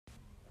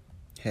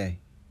Hey,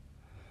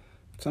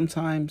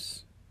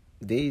 sometimes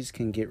days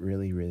can get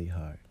really, really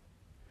hard.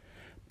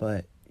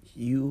 But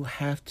you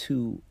have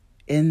to,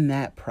 in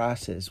that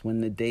process, when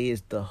the day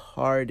is the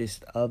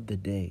hardest of the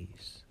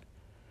days,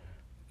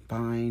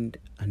 find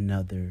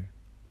another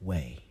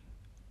way.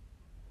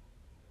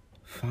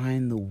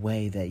 Find the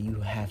way that you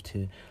have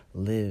to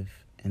live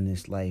in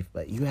this life,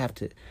 but you have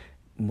to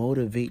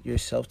motivate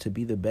yourself to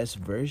be the best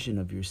version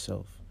of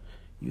yourself.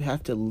 You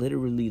have to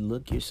literally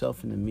look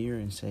yourself in the mirror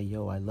and say,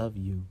 yo, I love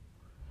you.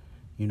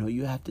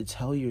 You have to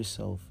tell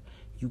yourself,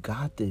 you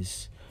got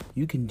this.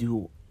 You can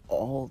do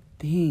all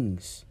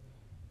things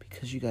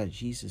because you got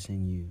Jesus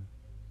in you.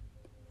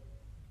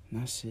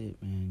 And that's it,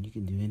 man. You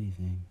can do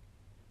anything.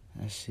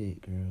 That's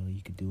it, girl.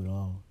 You can do it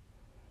all.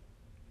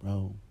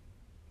 Bro,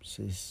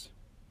 sis,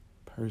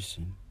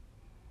 person,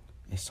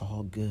 it's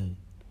all good.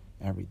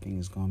 Everything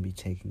is going to be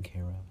taken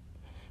care of.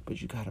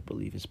 But you got to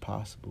believe it's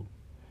possible.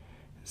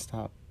 And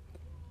stop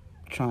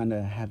trying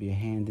to have your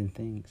hand in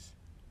things.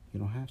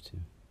 You don't have to.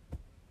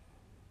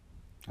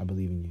 I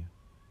believe in you.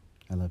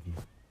 I love you.